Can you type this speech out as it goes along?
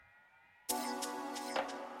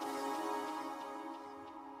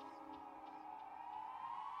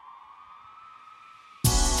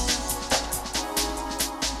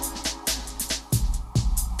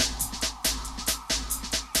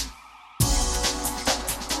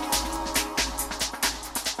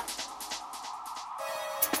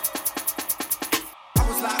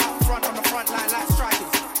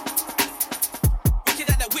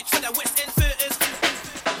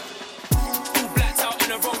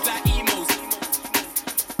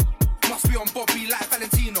Bobby like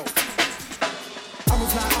Valentino. I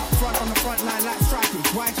was like up front on the front line like strikers.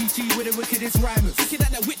 YGG with the wickedest rhymers. Looking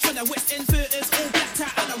at the witch on the West End theatres, all blacked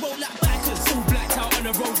out on the road like bikers. All blacked out on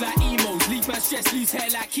the road like emos. Leave my stress, lose hair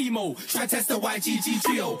like chemo. Try test the YGG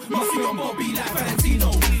trio. Must be on Bobby like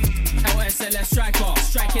Valentino. LSLS striker,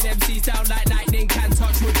 striking MCs down like lightning. Can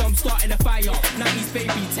touch wood, I'm starting a fire. 90s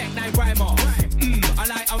baby, Tech 9 rhymer. I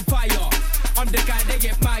like on fire. I'm the guy they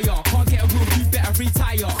get mire. Can't get a room, you better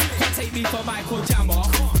retire. Can't take me for Michael Jammer.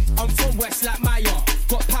 I'm from West like Maya.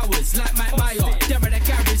 Got powers like Mike Meyer. Them in the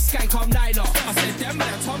garage, skank, I'm Nyla. I said them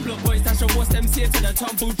with the Tumblr boys, that's your worst MC to the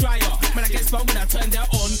tumble dryer. When I get spun when I turn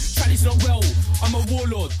that on, Charlie's not well. I'm a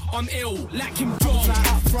warlord, I'm ill, like him John.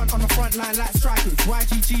 Like up front on the front line like strikers.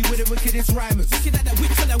 YGG with the wickedest rhymers. Looking at the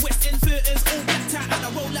witch on the West End theatres, all blacked out on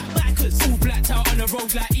the road like bikers. All blacked out on the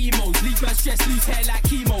road like emos. Leave my stress, lose hair like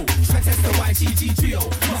chemo. Try test the YGG trio.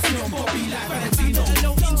 Must be on Bobby like Valentino.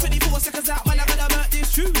 Alone in 24 seconds out, man, I gotta murk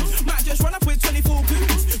this tune. Might just run up with 24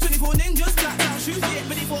 goons. 24 ninjas, blacked out shoes. Yeah,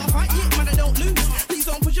 ready for a fight, yeah, man, I don't lose. Please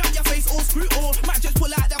don't push out your face or screw. Or might just pull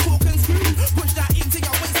out the cork and screw. Push that into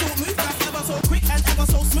your waist, don't move. That's ever so quick and ever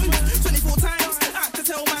so smooth. 24 times, I have to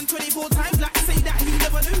tell man 24 times. Like say that he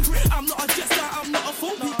never knew. I'm not a jester, I'm not a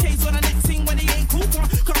fool. PK's on the next thing when he ain't cool.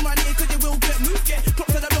 Come round here cause you will get moved. Get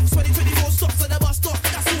clocked to the blocks 2024 stops at the bus stop.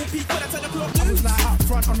 That's all peak when I turn the clock news. Like up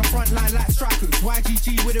front on the front line like strikers.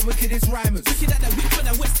 YGG with the wickedest rhymers. Looking at the witch on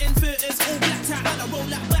the West End theatres, all blacked out on the road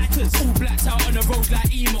like bikers. All blacked out on the road like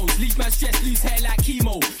emos. Leave my stress, lose hair like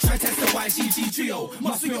chemo. Try test the YGG trio.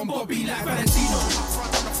 Must be on Bobby like Valentino. Up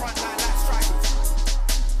front on the front line like strikers.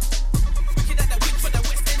 Looking at the witch on the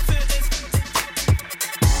West End theatres,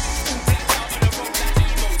 all blacked out on the road like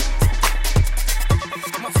emos.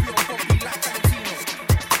 Must be on Bobby like Valentino.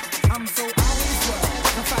 I'm so out of this world.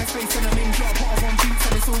 The five space on the main job. Part of on beats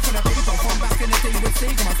and it's all for the paper. Come back in the day with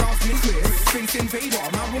Sega. My stars been clear. Space invader.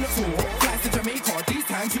 Man will look for. Flights to Jamaica. These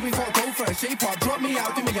times you ain't got to go for a shape up. Drop me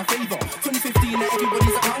out, do me a favor. 2015 now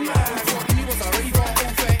everybody's a gun man. Talking he was a raver.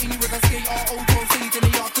 013 he was a skater. 012 stage in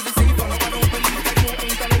the yard to the saver. No, I don't believe that you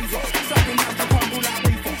ain't the laser. Strapping down to crumble like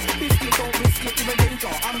wafer. 50 don't risk it, you're in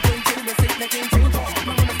danger. I'm going to the state, the game changer.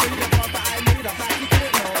 Man wanna stay the part that I made up. Like you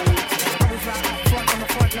didn't know. I was like up front on the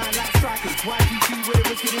front line like strikers. YGG with the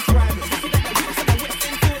wickedest rhymers. Looking at the witch on the West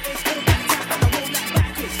End theatres, all blacked out on the road like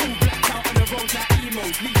bikers. All blacked out on the road like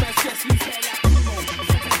emos. Leave my stress, lose hair like chemo.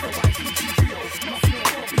 Try test the YGG trio. Must be on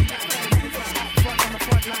Bobby like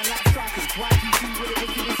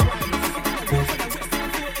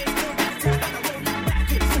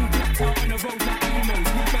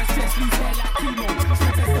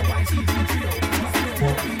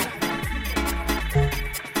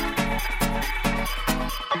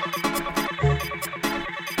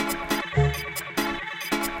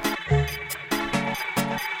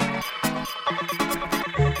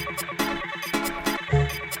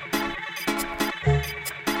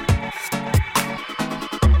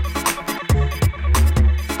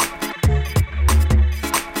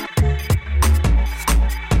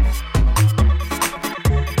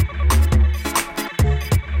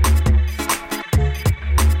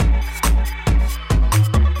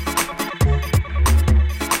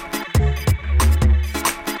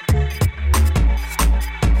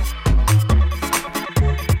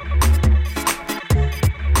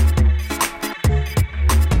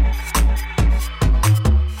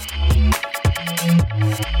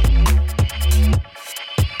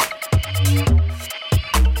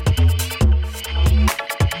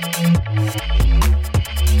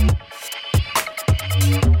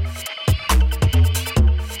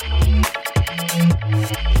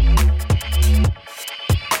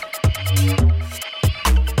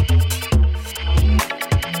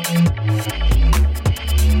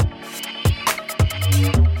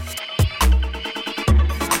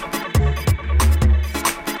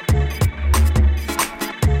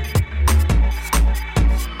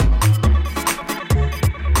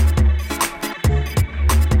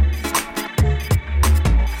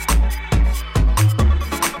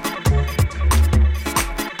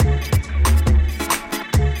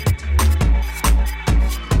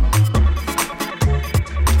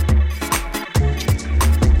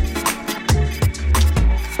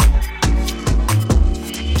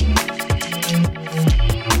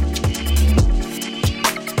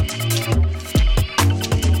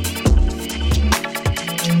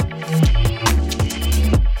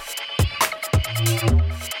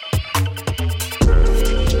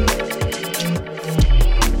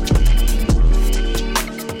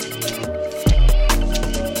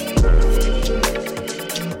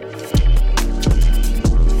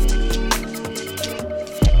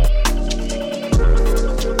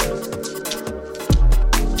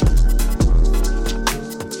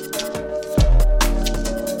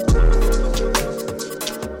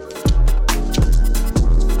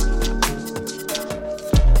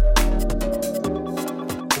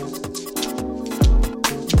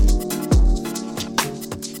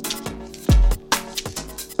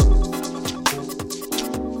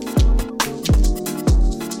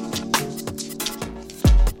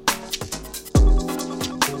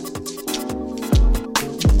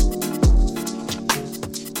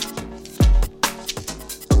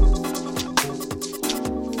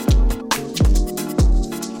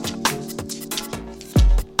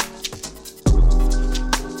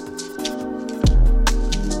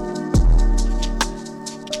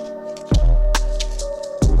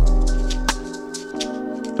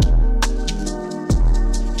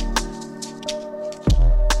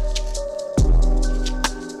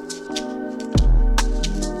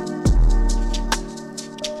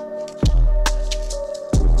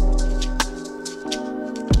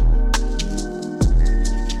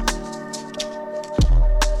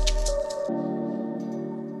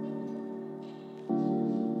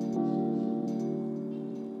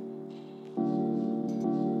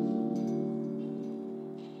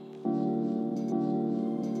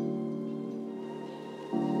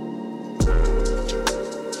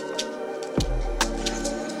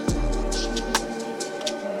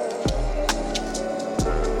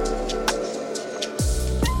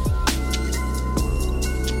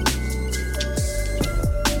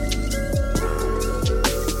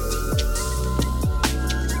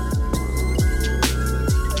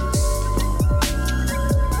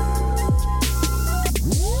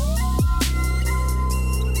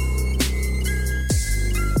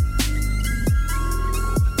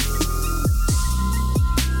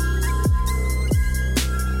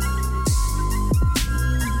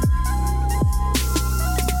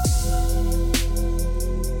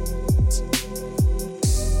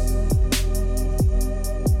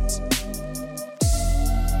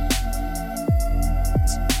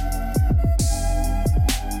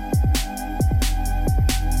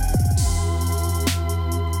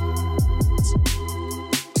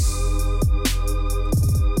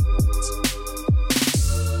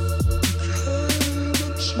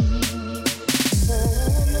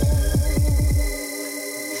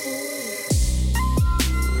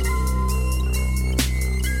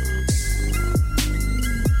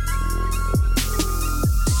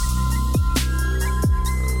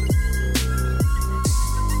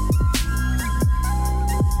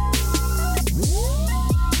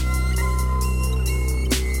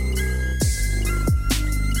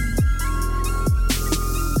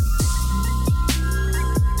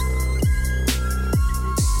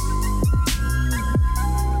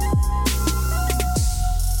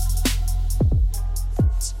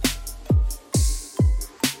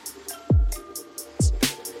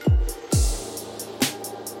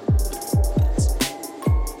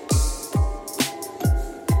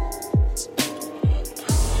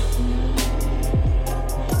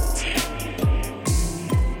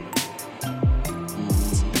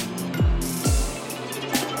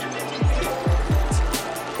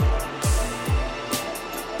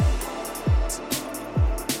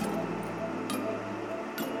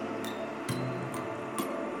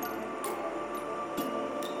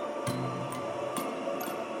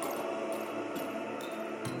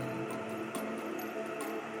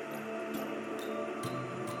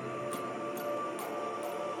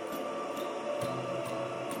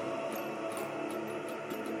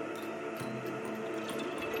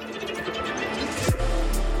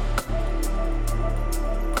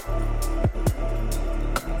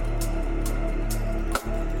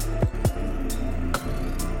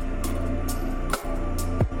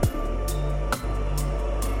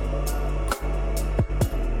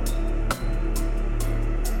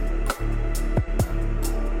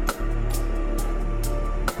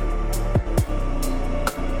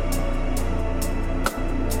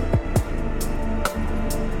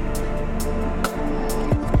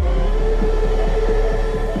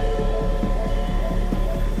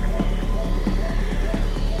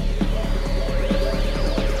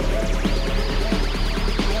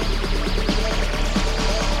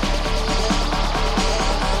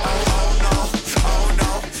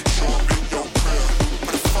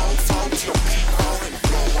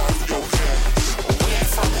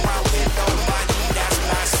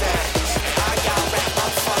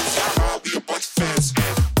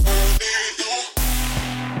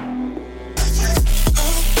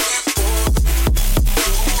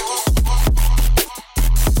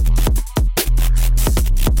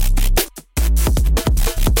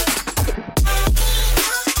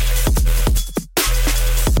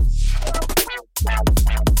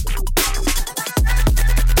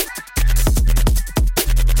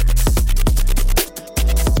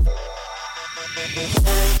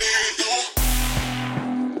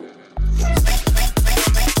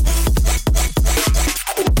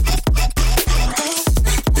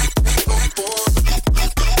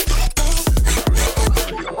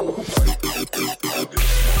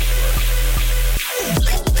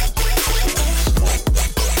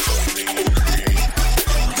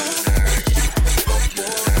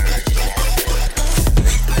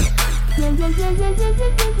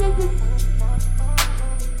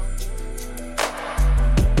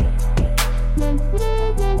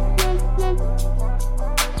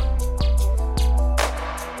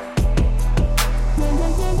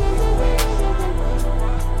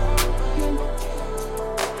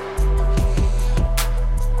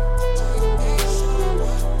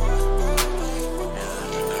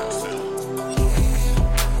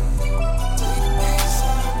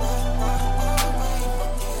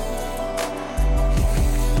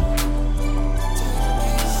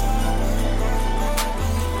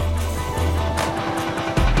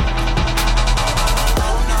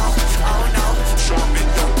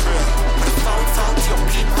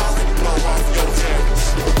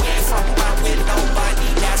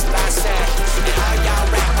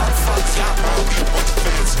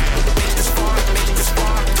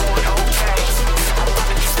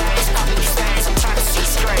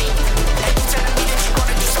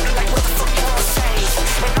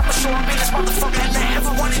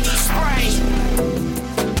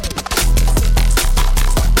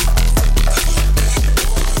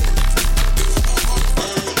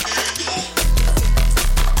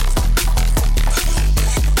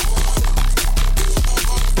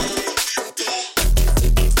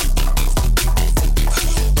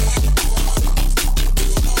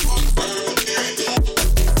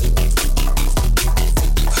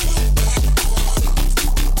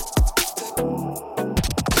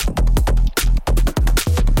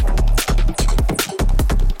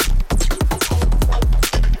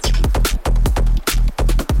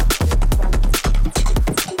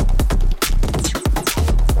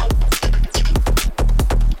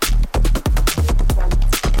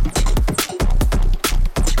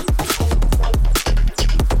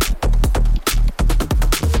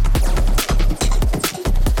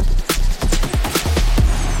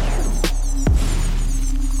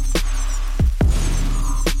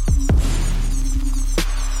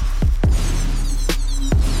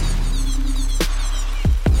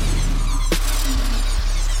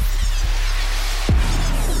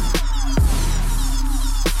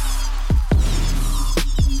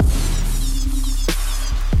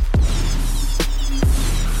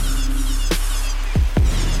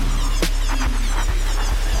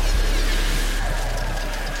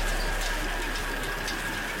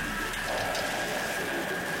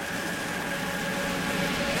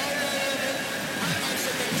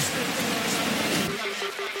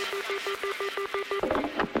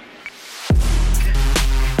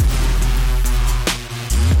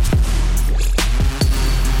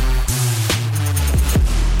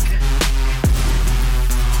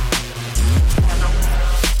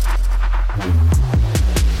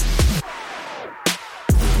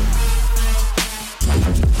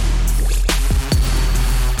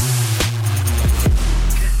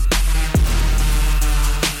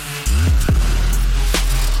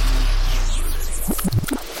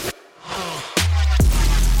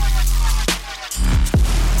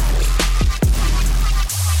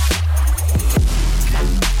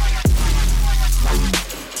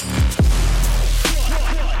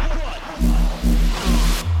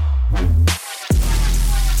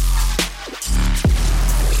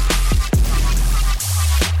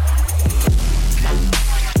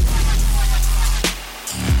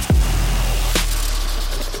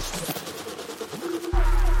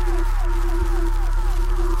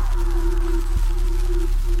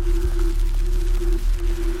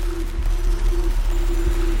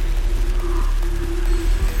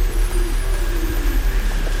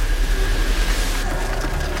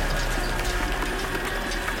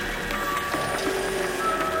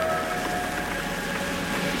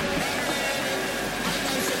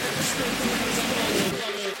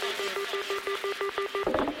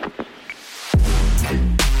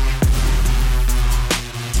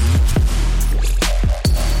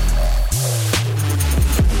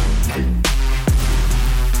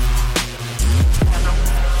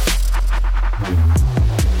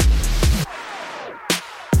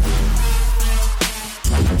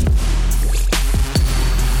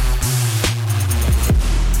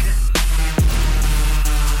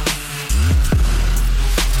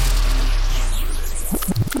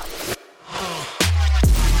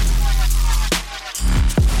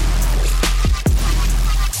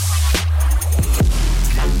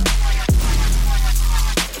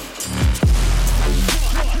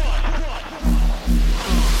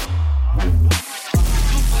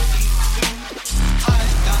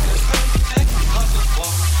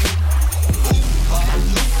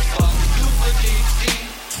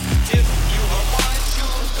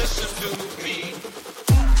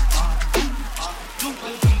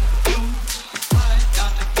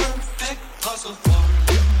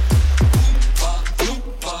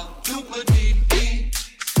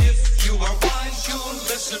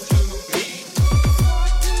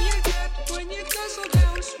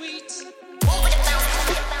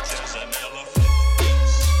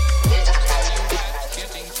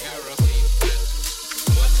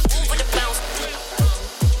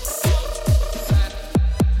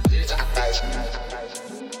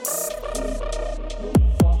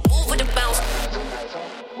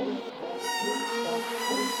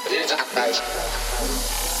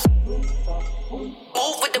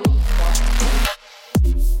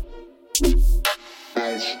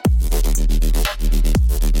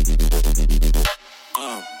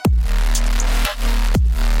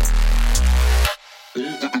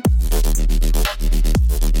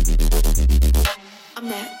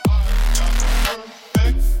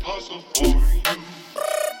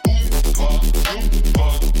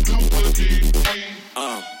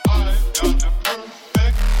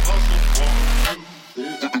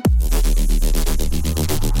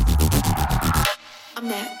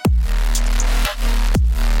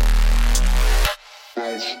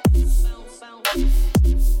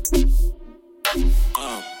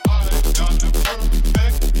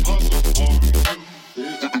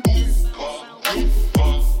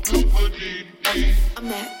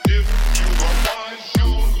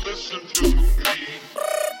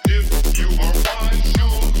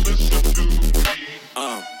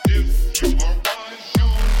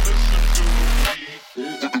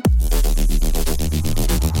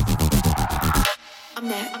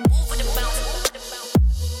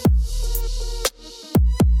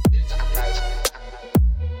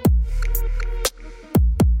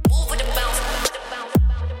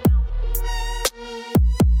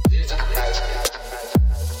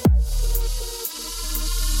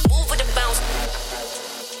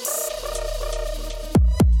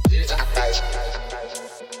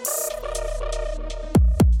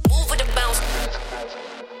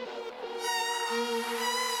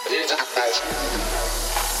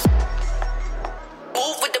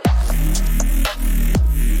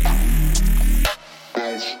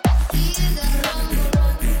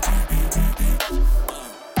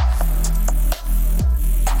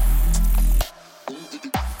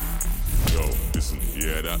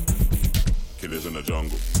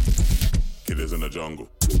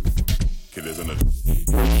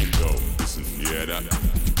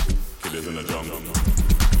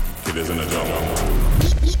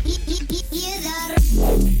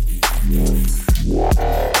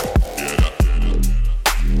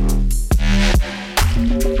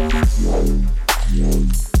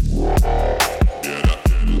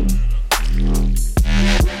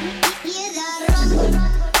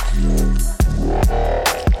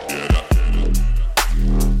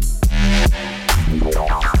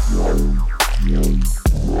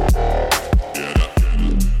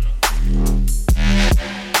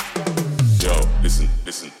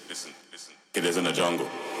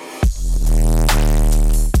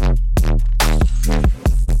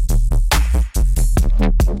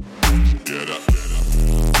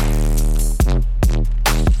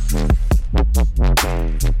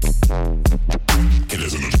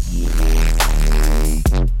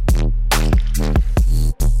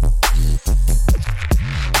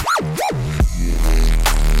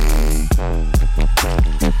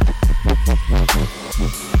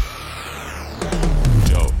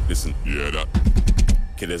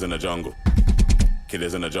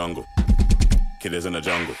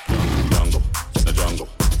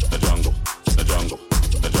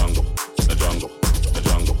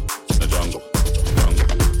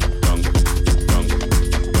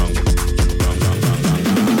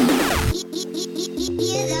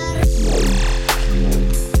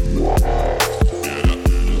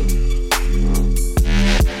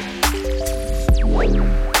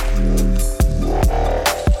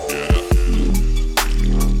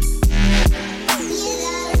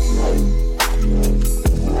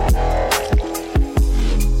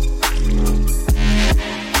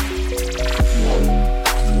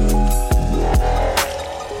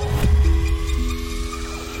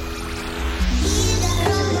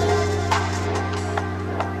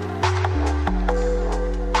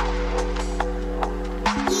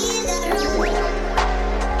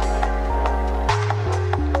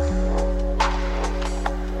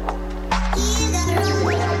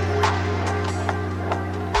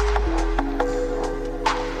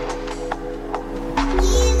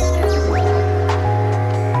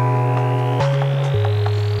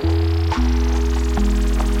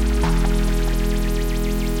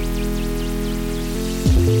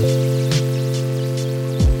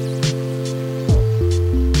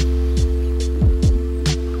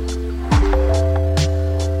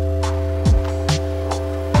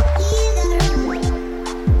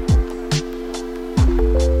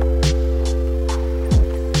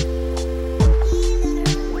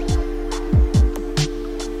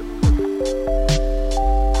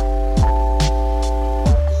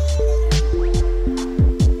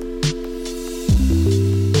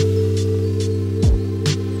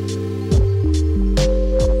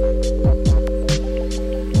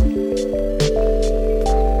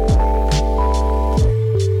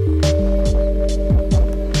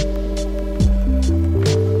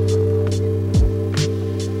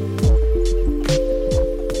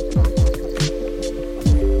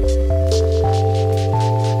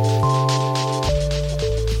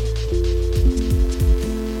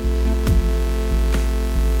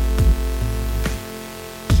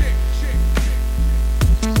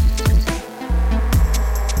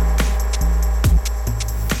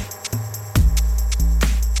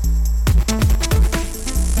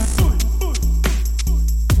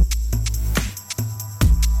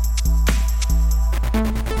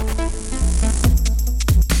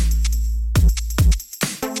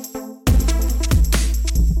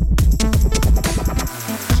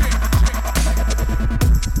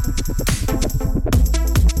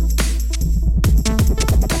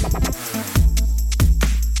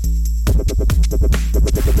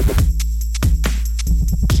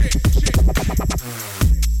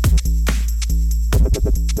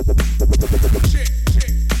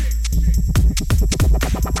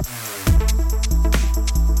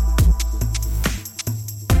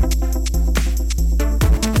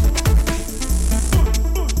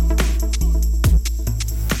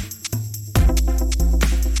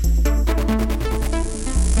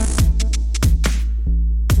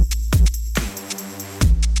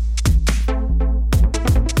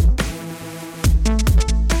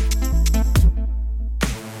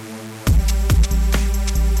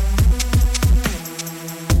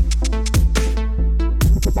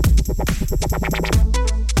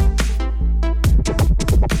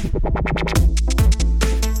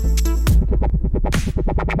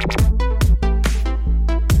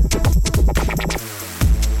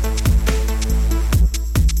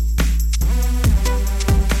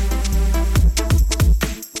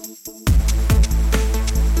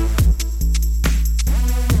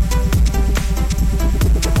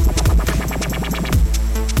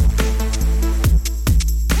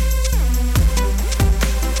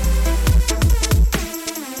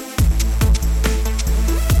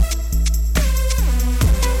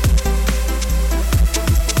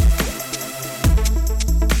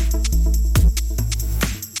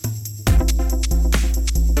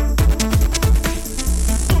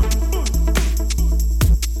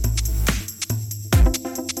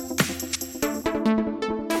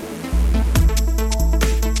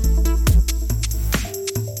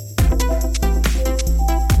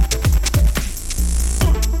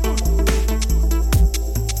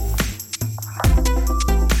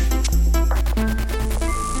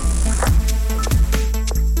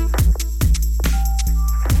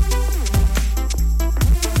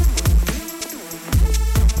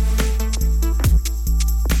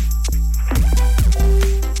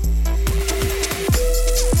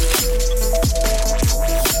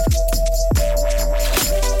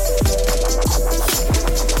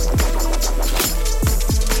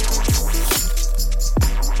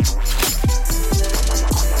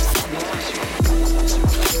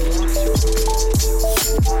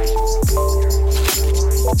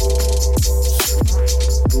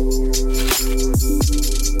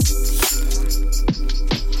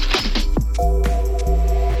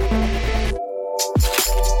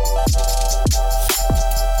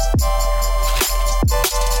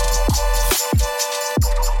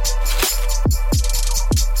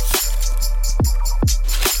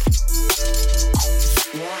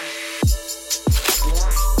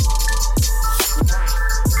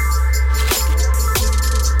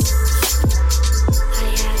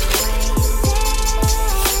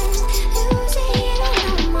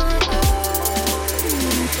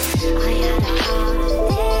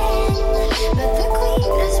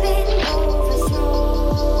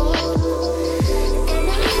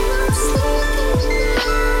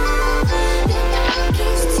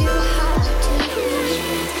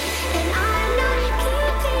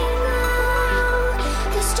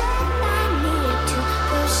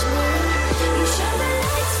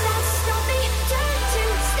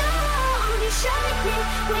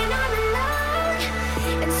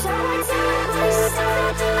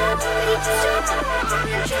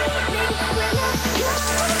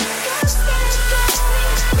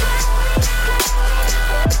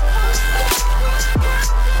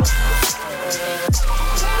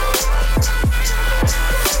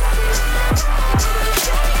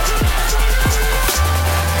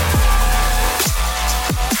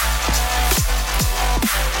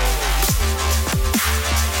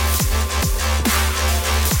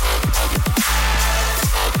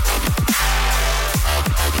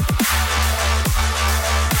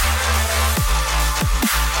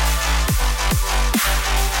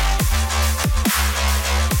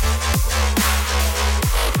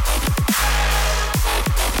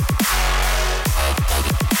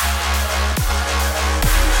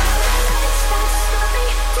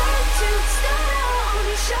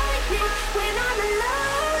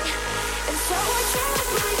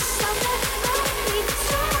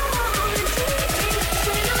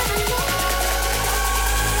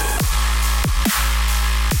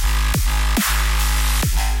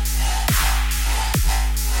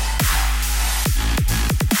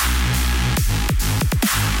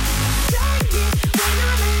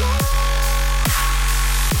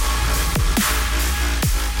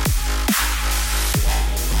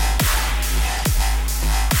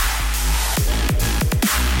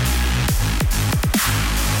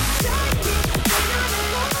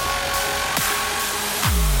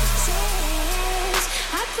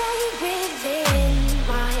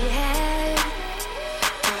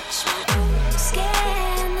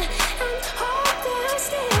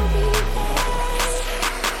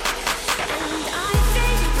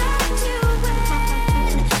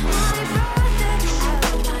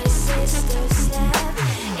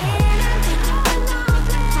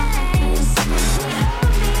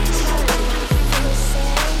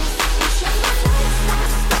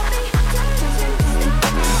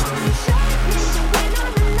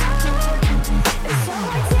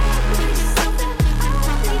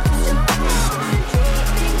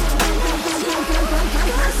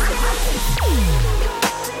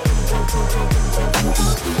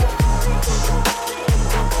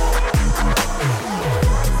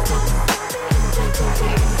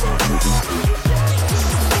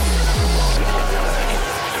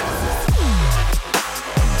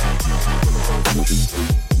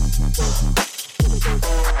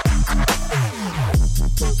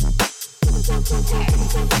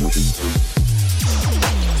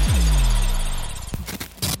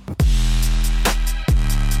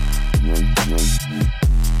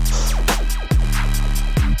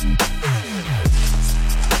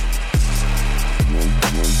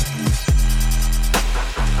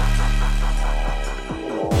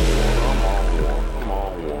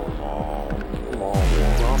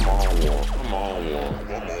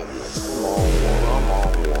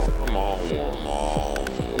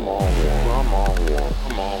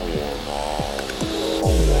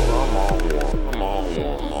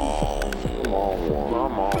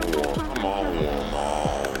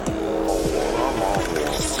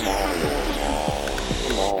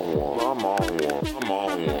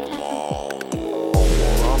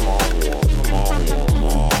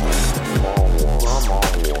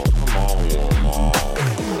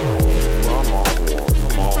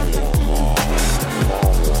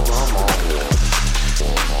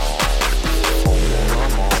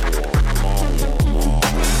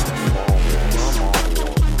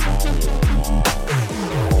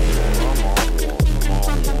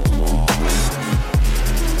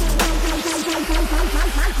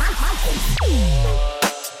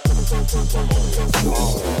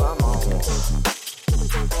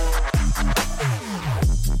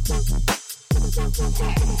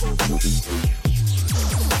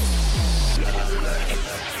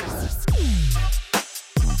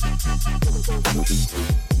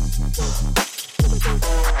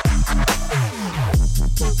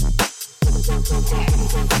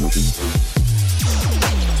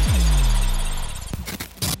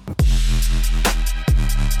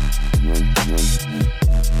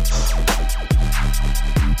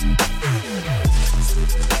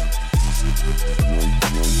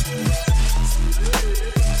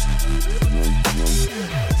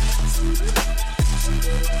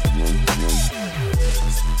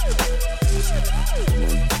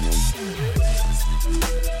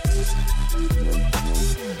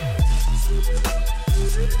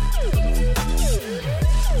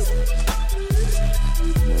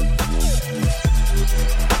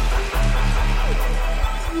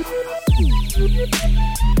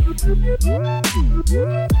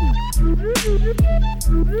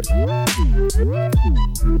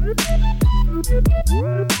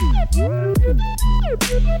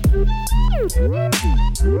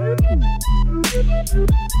Thank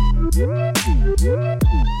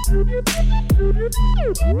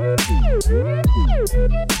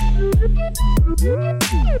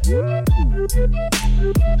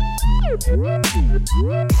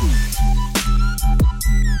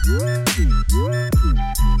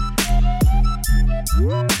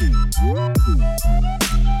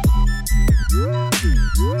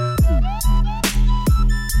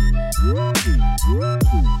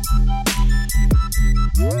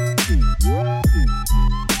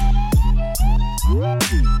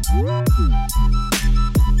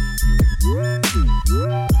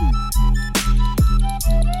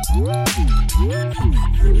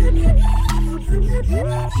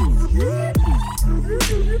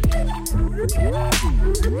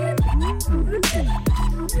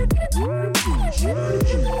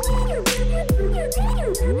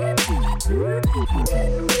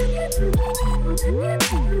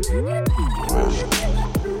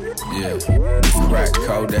Yeah, crack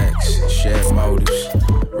codex, shared motives,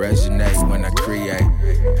 resonate when I create,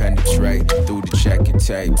 penetrate through the checker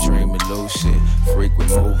tape, dreaming lucid, frequent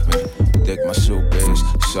movement, thick my soup is,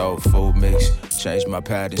 soul food mix, change my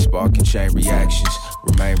pattern, sparking chain reactions,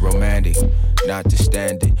 remain romantic, not to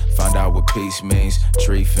stand it, find out what peace means,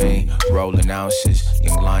 tree fiend, rolling ounces,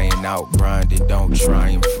 young lion out grinding, don't try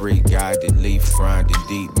and free guided, leaf grinding,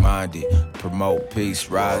 deep minded, promote peace,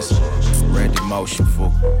 rise, render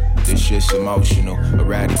motionful, this shit's emotional,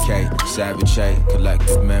 eradicate, savagate,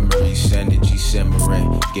 collective memories, energy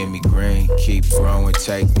simmering, give me green, keep growing,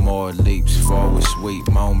 take more leaps forward, sweet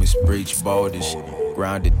moments, breach borders,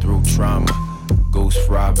 grounded through trauma. Goose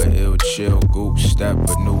frobber, ill chill, goop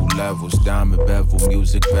stepper, new levels, diamond bevel,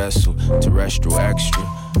 music vessel, terrestrial extra,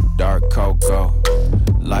 dark cocoa,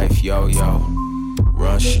 life yo-yo,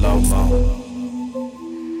 run slow-mo,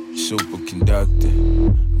 superconductor,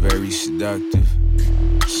 very seductive,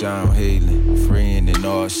 sound healing, freeing in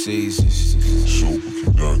all seasons.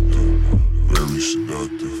 Superconductor, very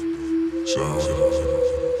seductive, sound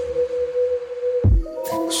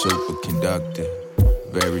superconductor,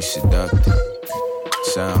 very seductive.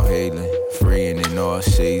 Sound healing, freeing in all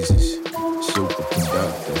seasons.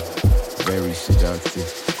 Superconductor, very seductive.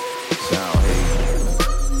 Sound healing.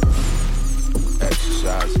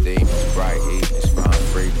 Exercise demons, bright evenings, find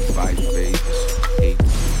freedom, fight fevers.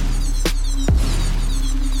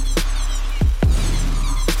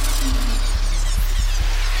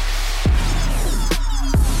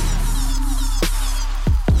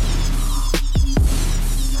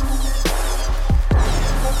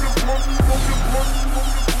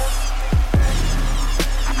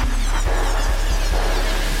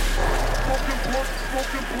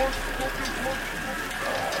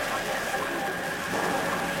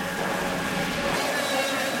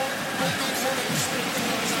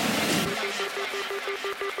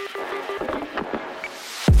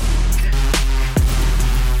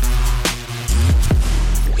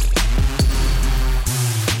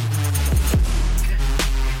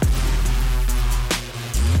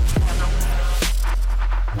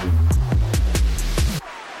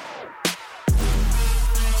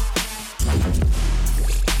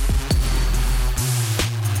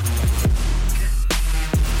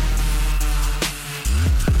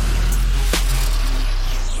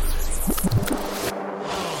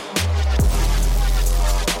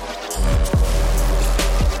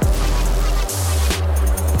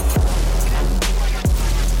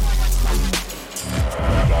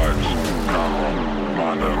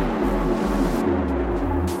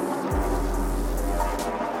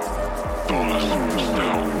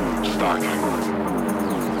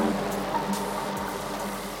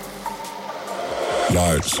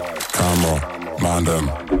 Lights, camera, mind them.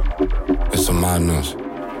 It's a madness.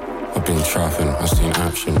 I've been trapping, I've seen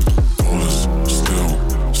action. Dollars,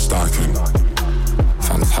 still, stacking.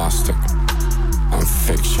 Fantastic. I'm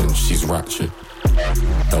fiction, she's ratchet.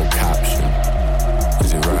 No caption.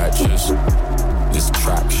 Is it righteous? This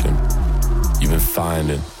traction. You've been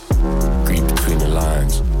finding. Read between the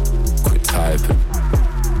lines. Quit typing.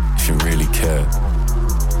 If you really care,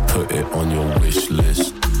 put it on your wish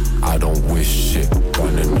list. I don't wish shit,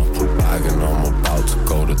 running up a bag and I'm about to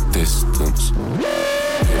go the distance.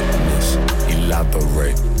 Witness,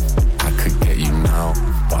 elaborate. I could get you now,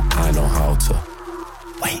 but I know how to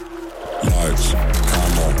wait. Lights,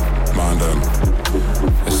 camera, mind them.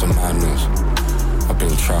 It's a madness. I've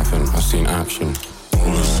been trapping, I've seen action.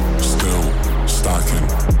 Dollars, still, stacking.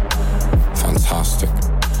 Fantastic.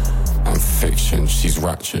 I'm fiction, she's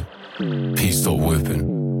ratchet. Pistol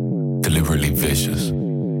whipping, deliberately vicious.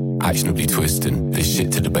 Actionably twisting, this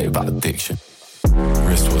shit to debate about addiction.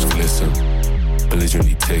 Wrist was glisten,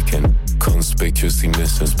 belligerently ticking. Conspicuously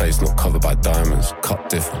missing space not covered by diamonds. Cut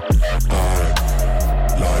different. I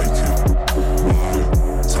like it.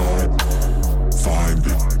 My type. Find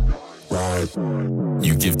it. Right.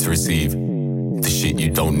 You give to receive the shit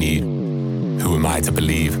you don't need. Who am I to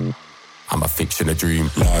believe? I'm a fiction, a dream.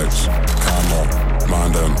 Lights, camera,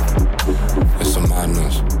 mind them. It's a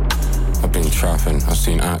madness. I've been trapping, I've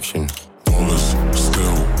seen action. Dollars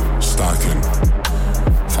still stacking.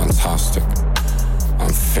 Fantastic.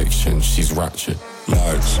 I'm fiction, she's ratchet.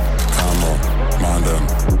 Lights, camera, mind them.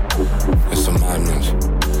 It's a madness.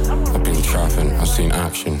 I've been trapping, I've seen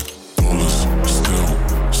action. Dollars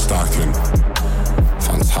still stacking.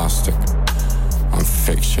 Fantastic. I'm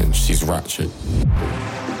fiction, she's ratchet.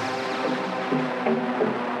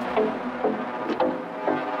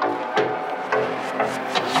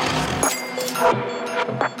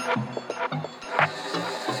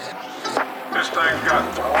 This thing got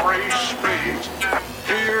 3 speeds.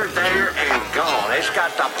 Here, there, and gone. It's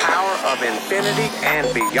got the power of infinity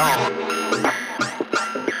and beyond.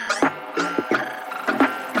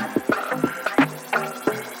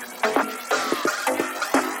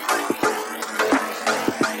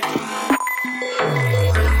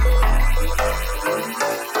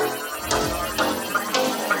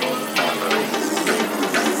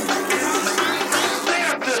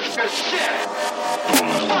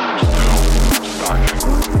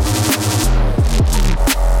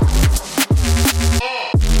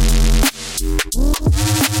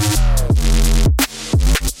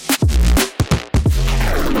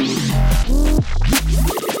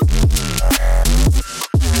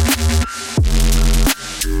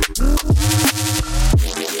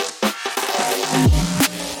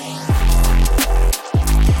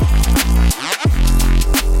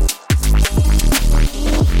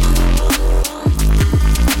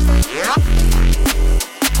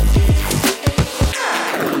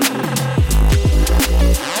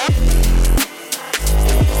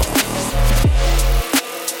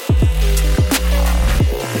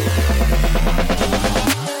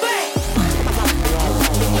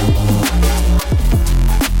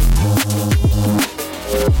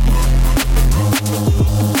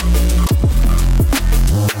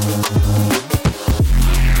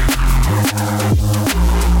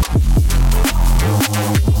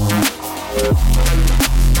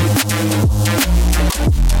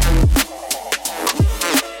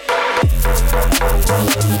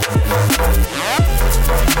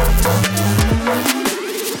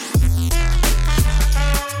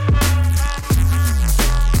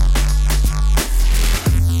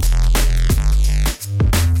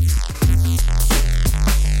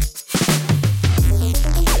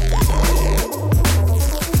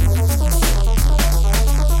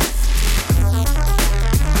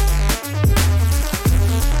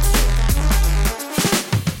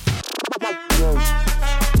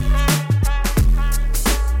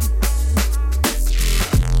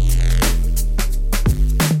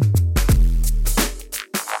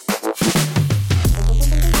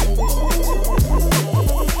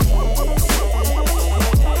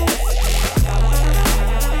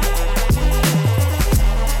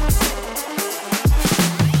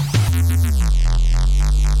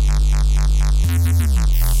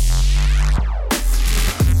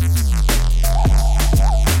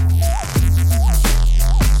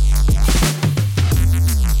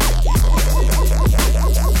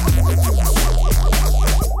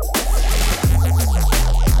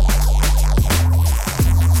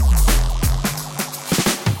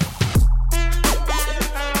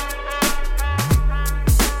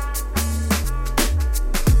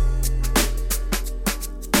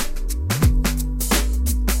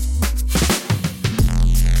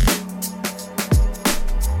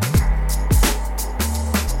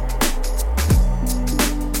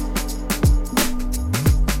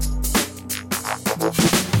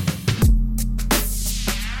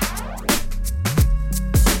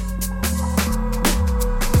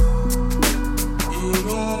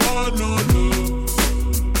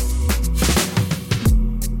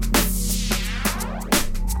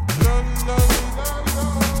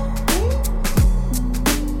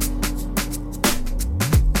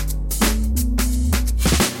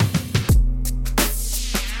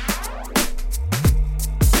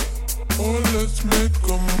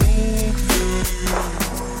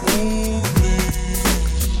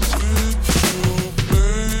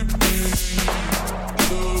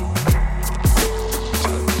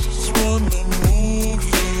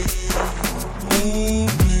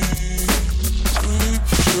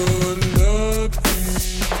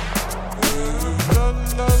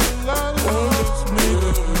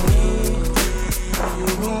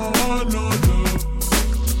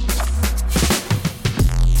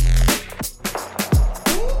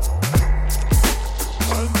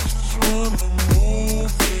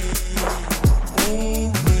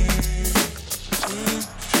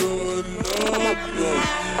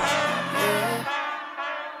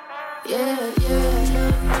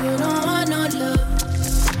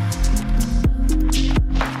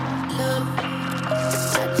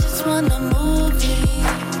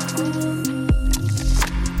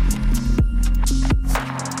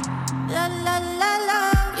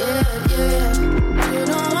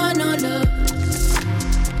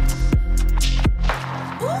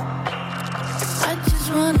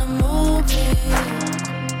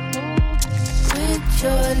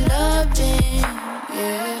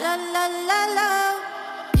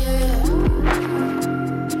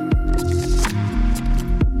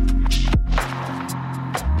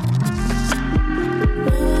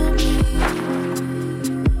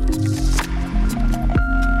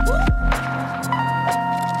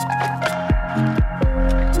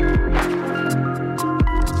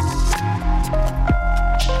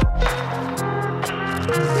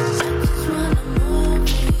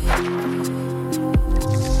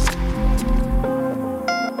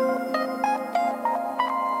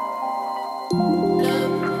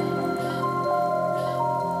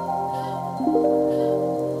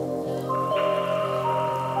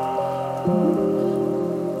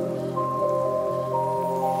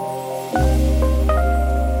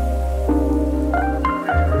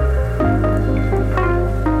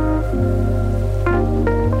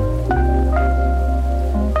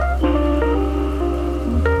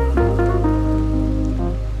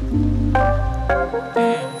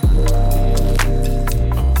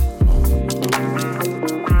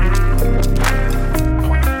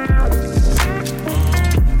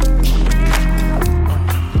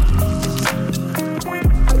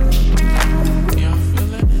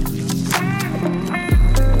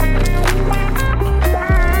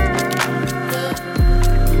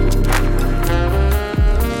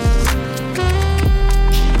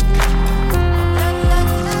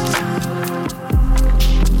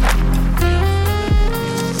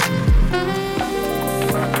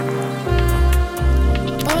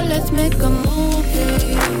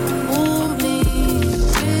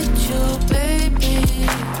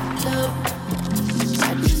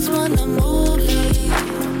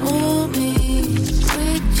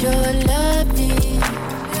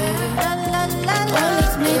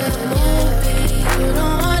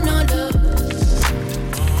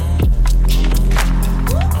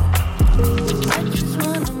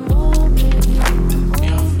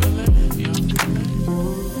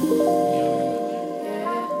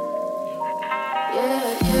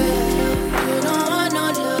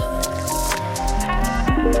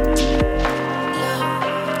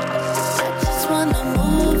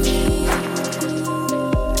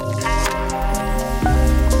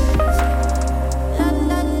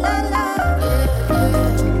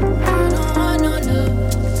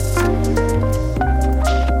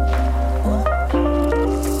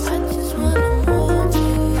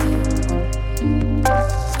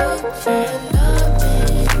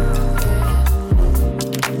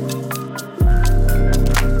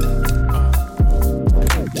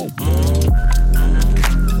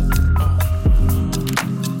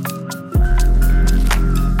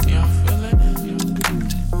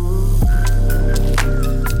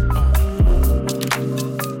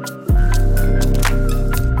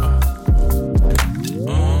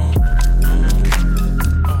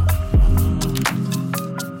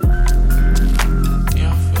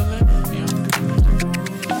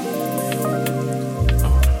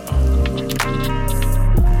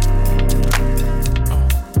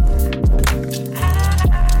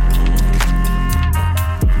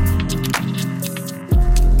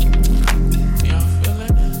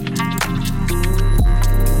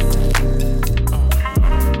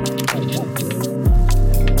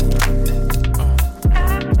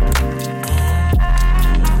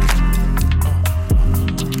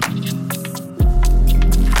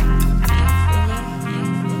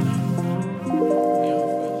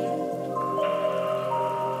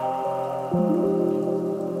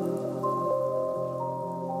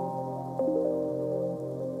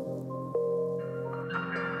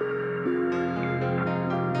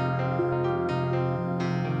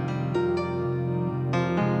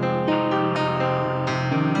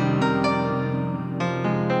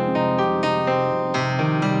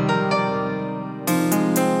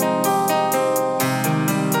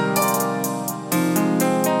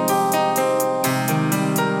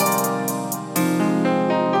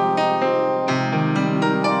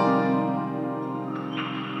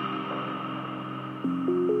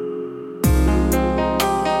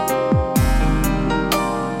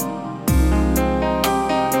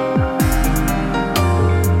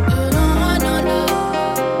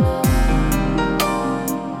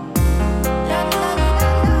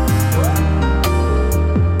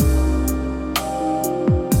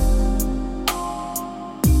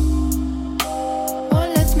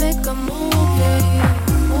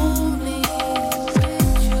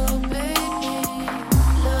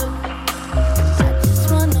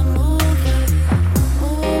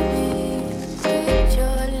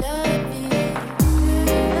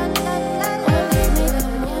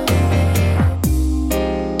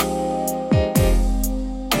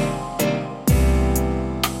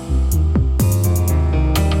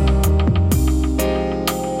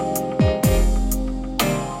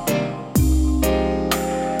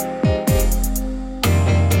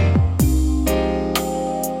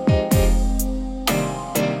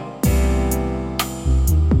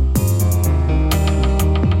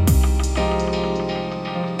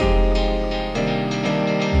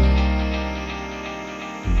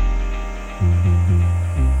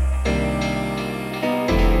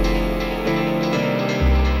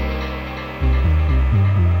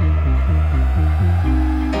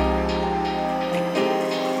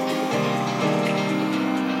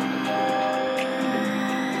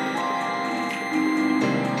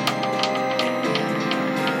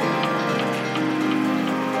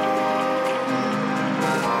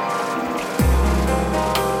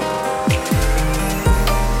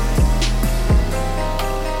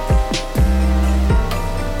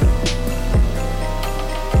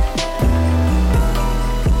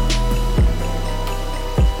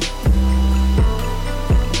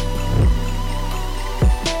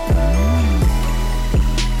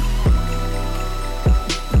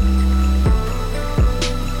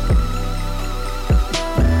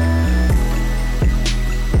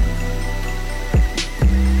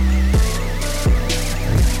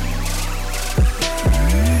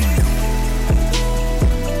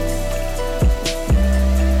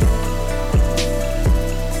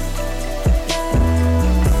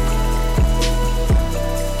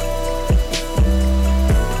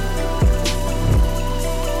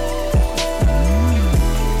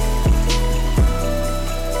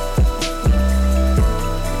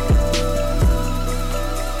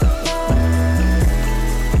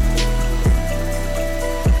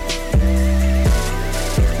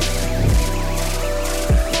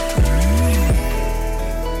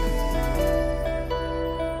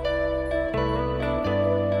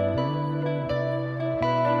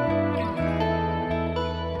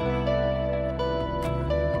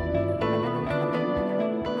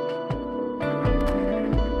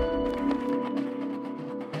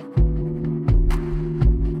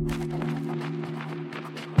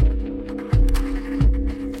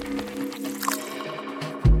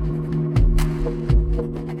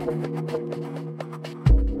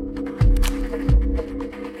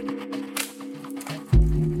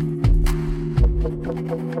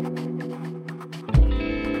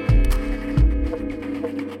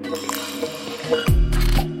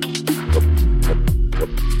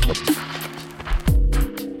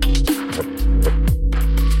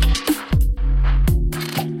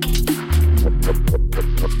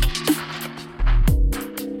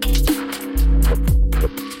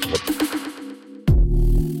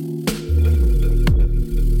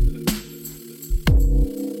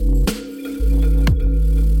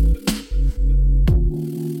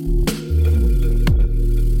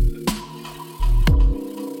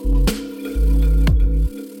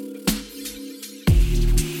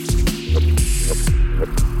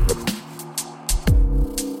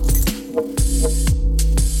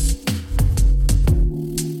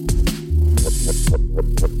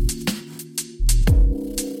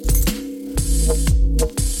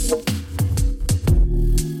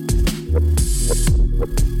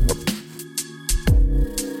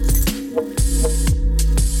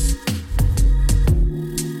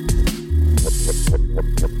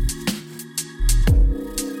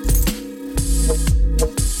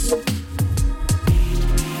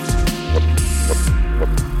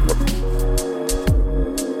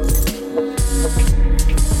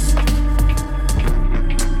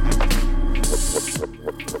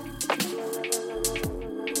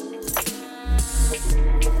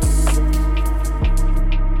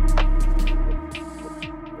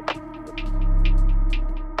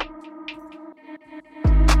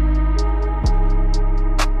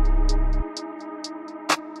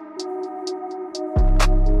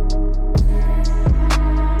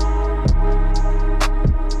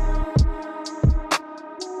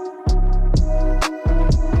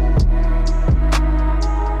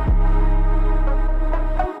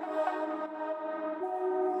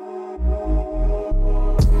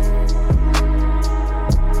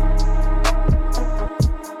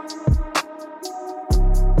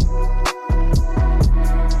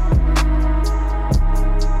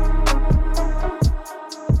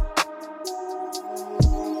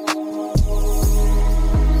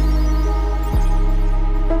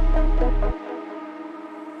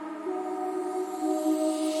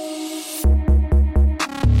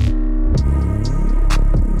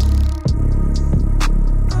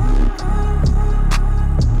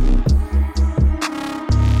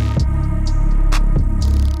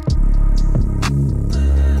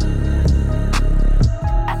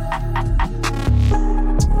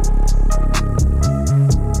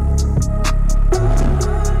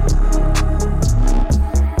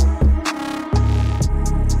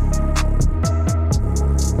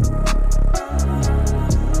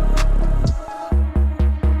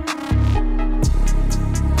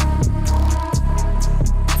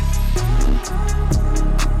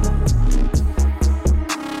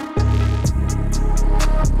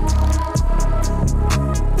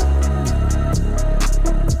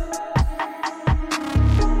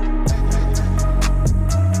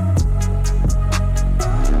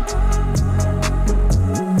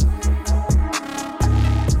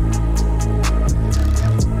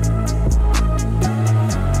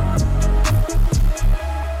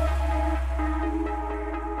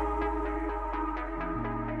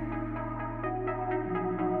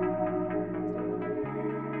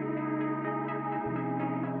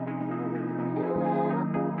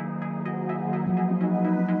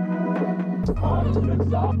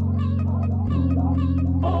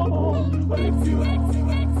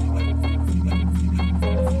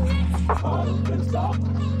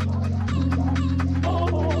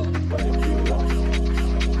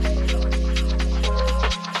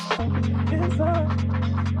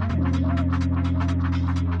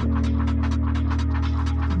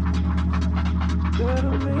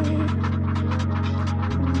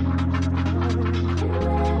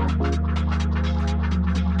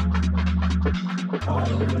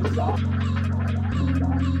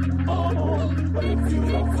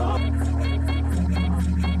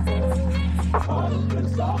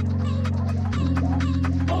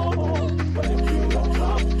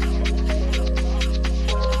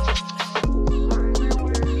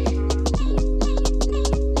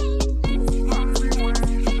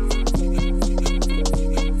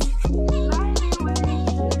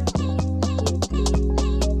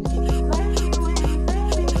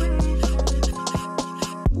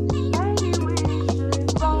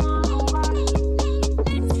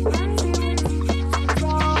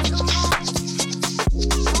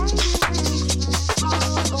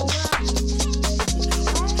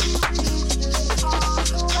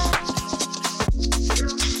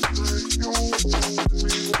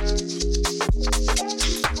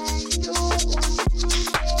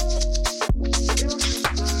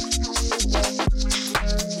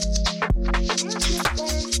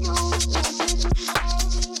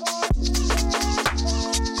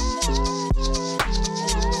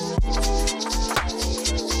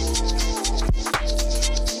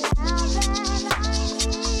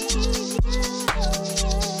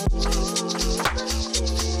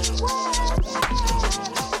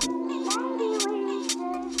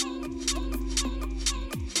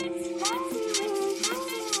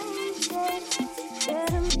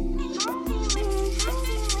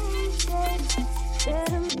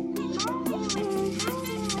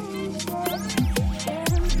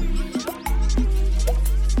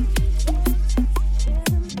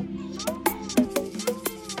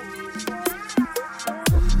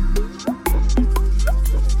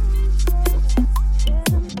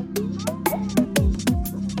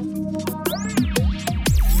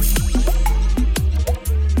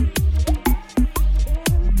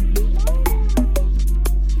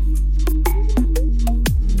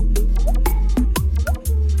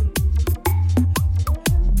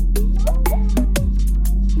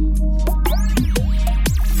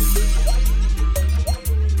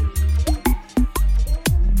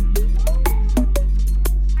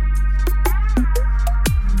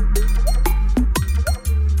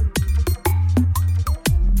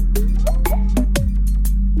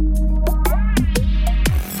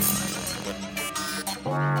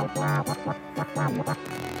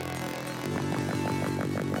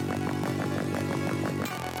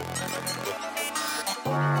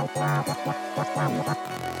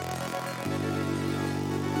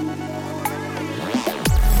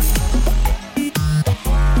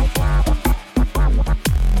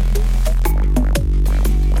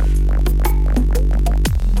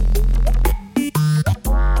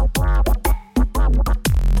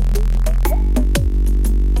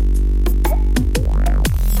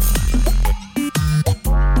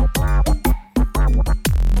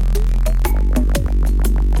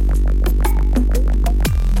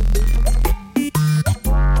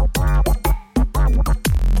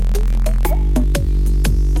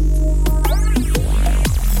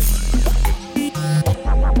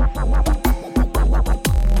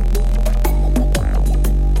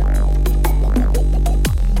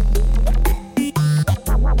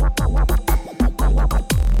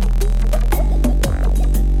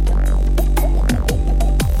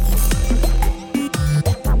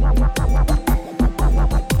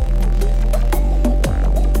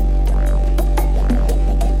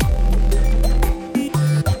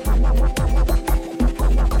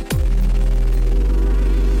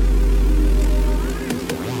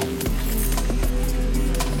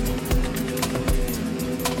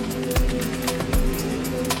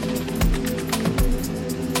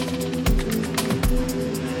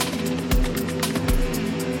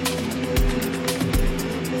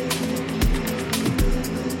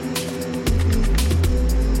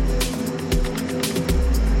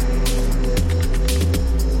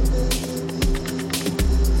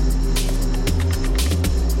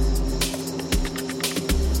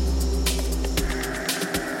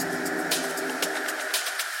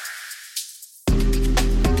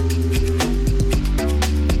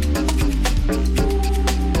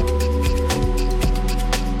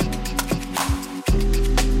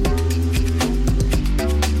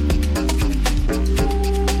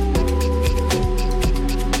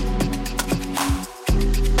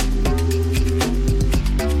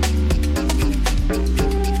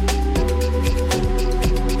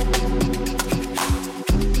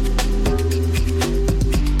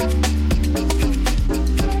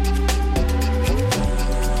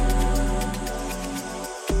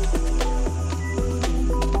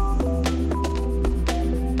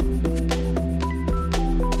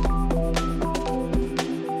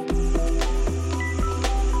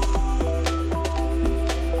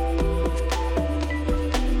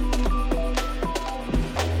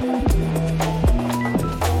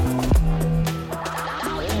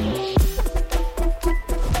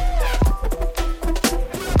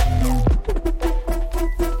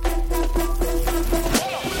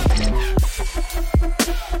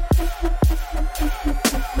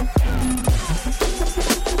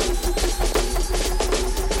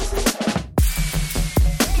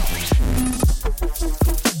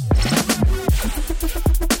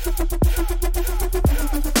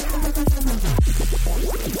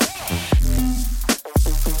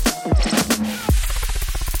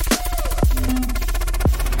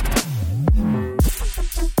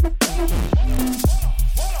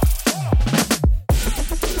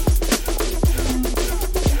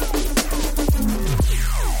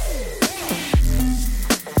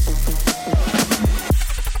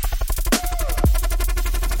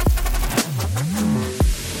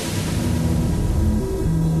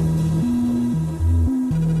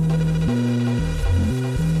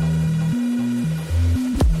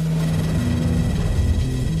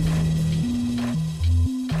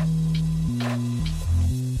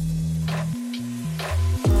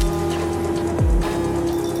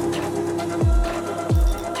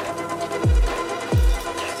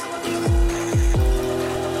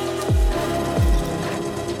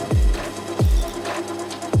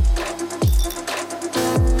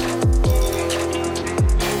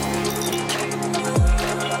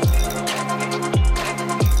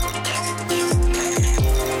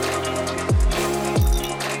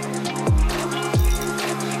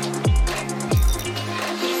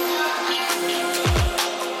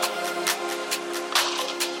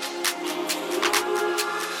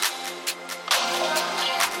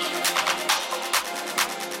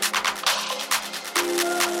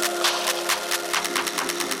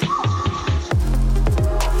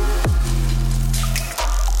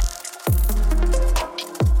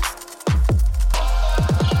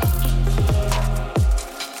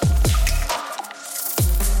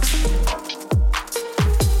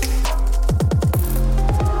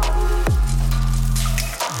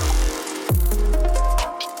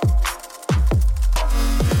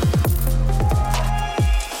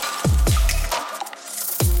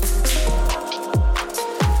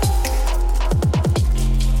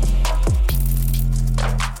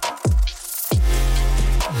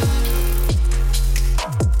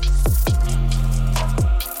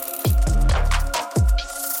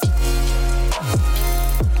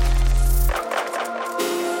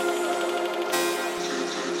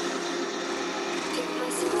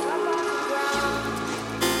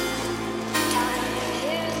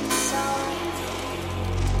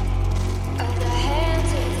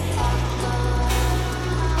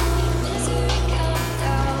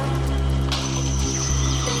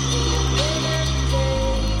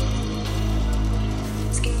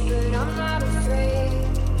 I'm not afraid.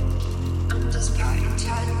 I'm just trying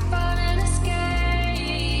to find an escape.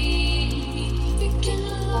 Picking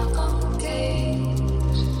a lock on the gate.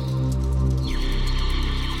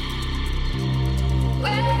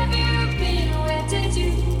 Where have you been? Where did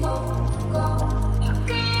you go? How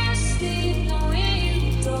can you sleep knowing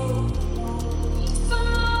you don't know if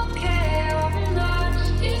I'm okay or not?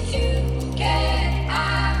 If you get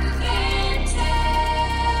out, you can't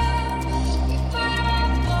tell. If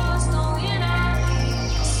I'm lost, knowing I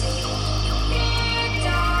can't see. You can't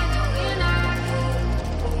die, no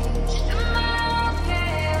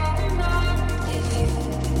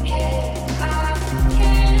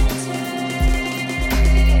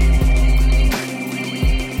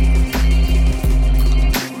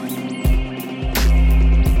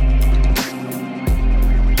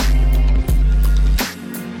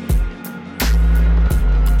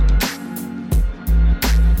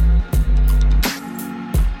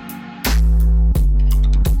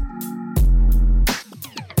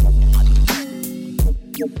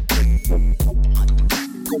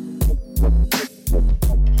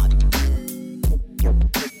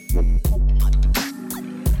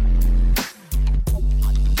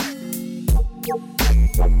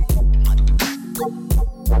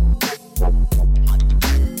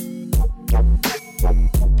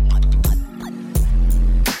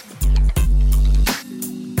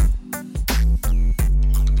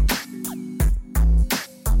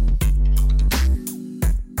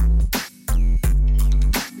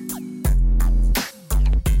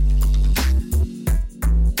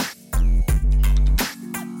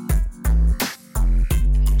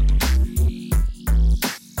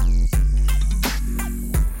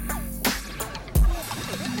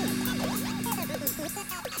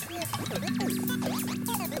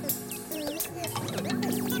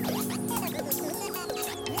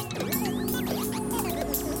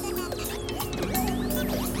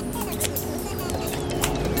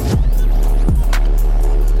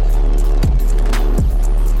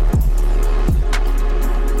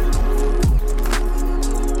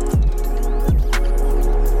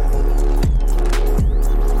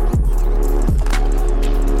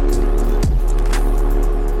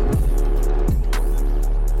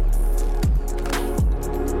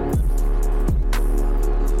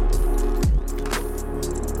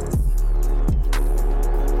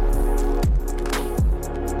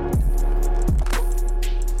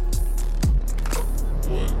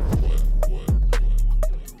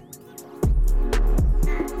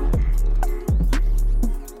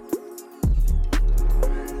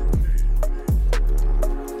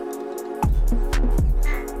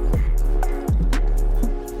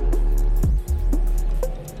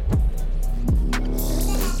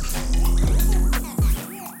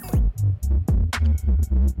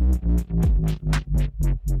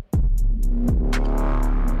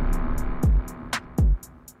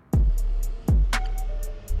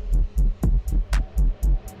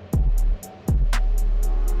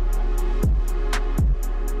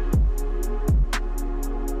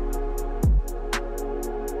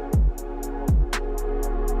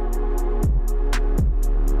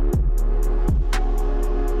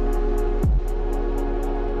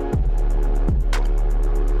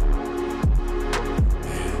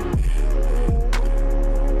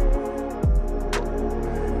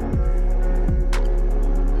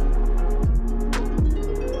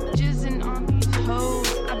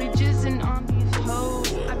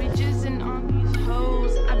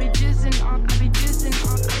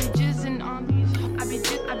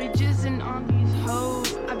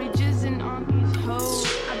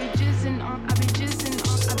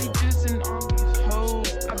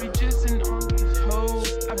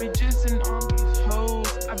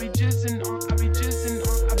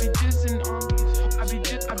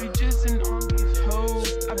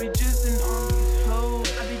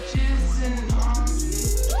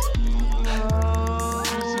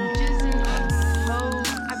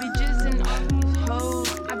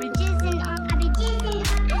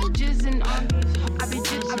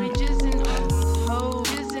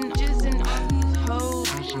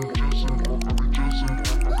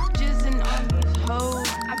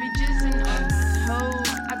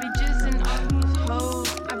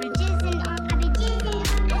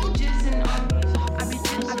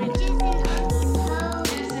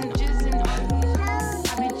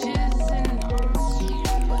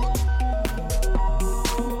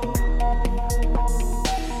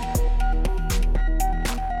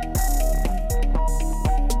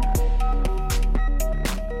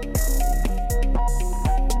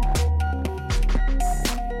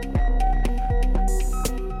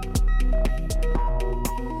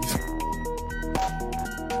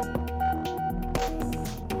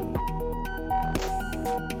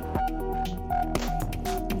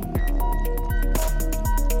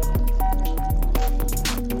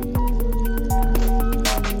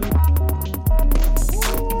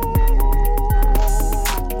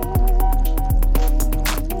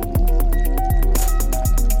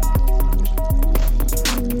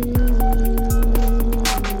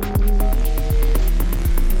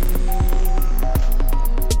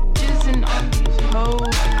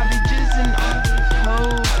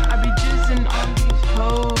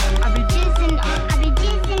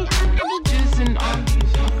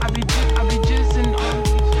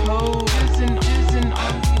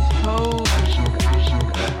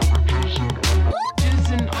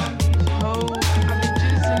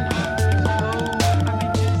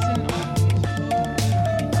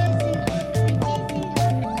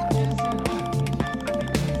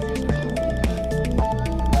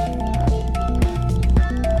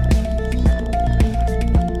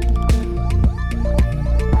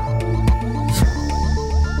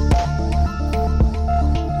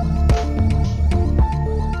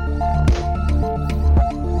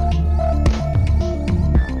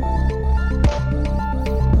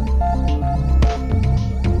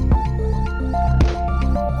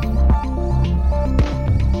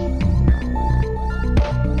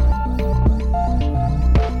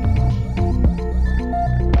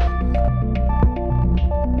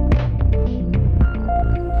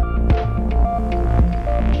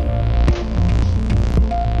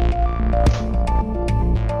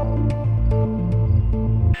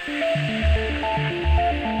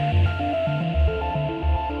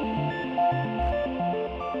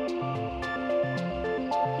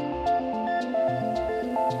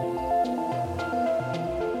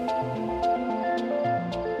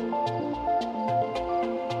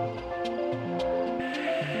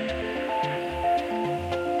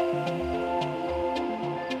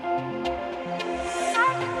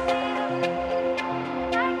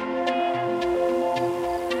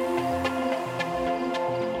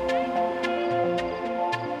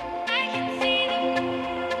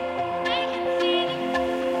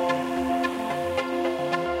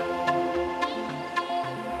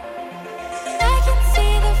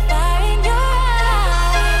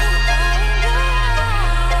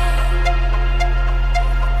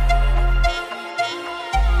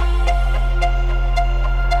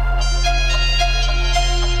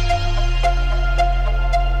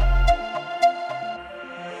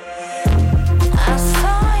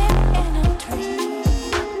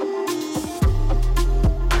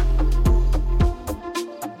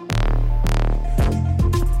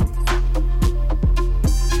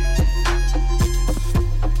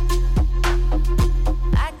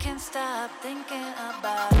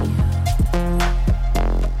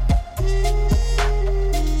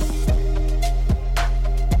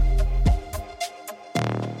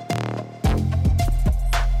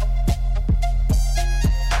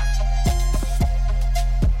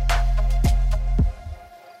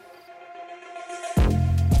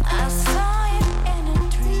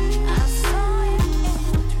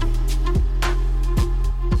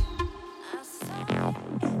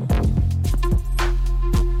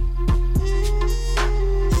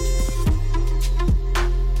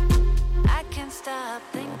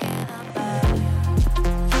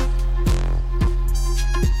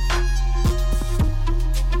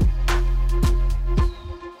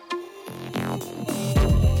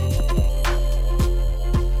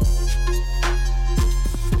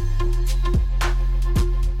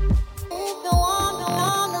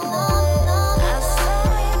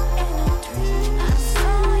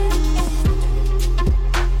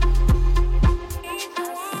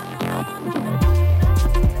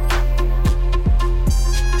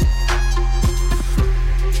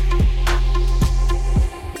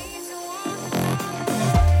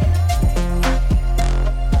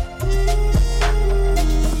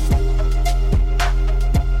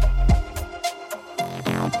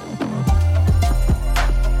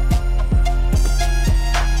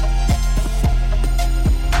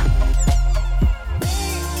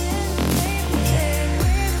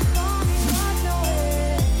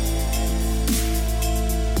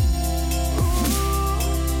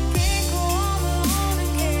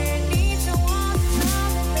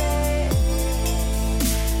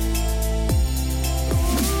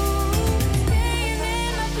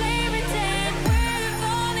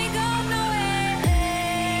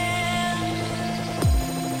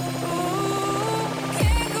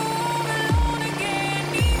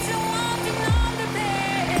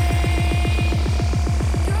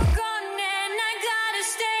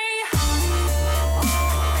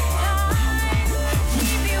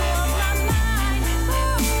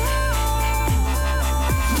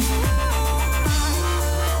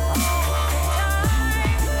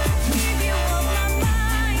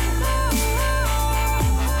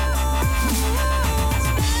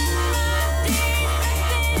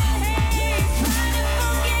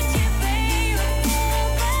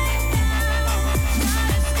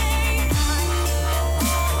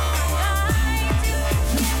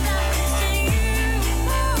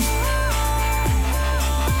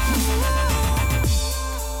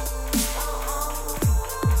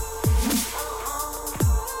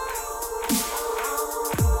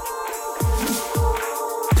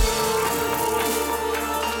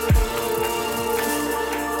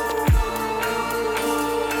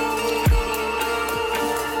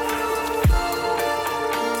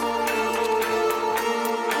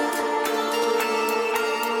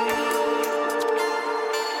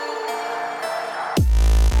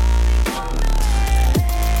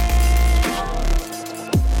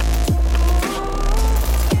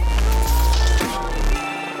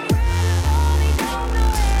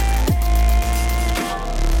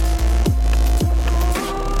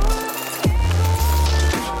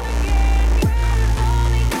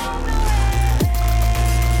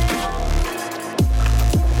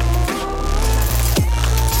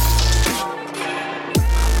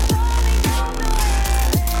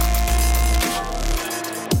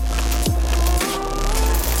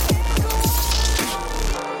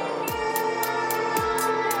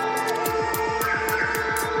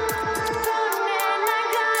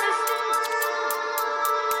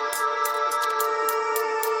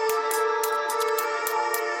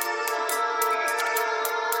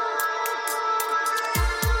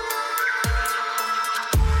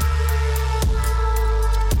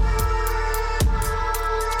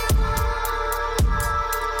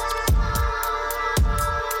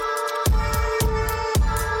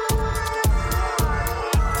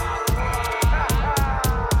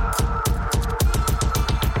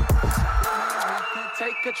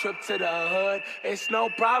trip to the hood. It's no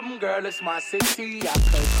problem, girl, it's my city. I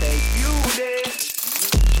could take you there.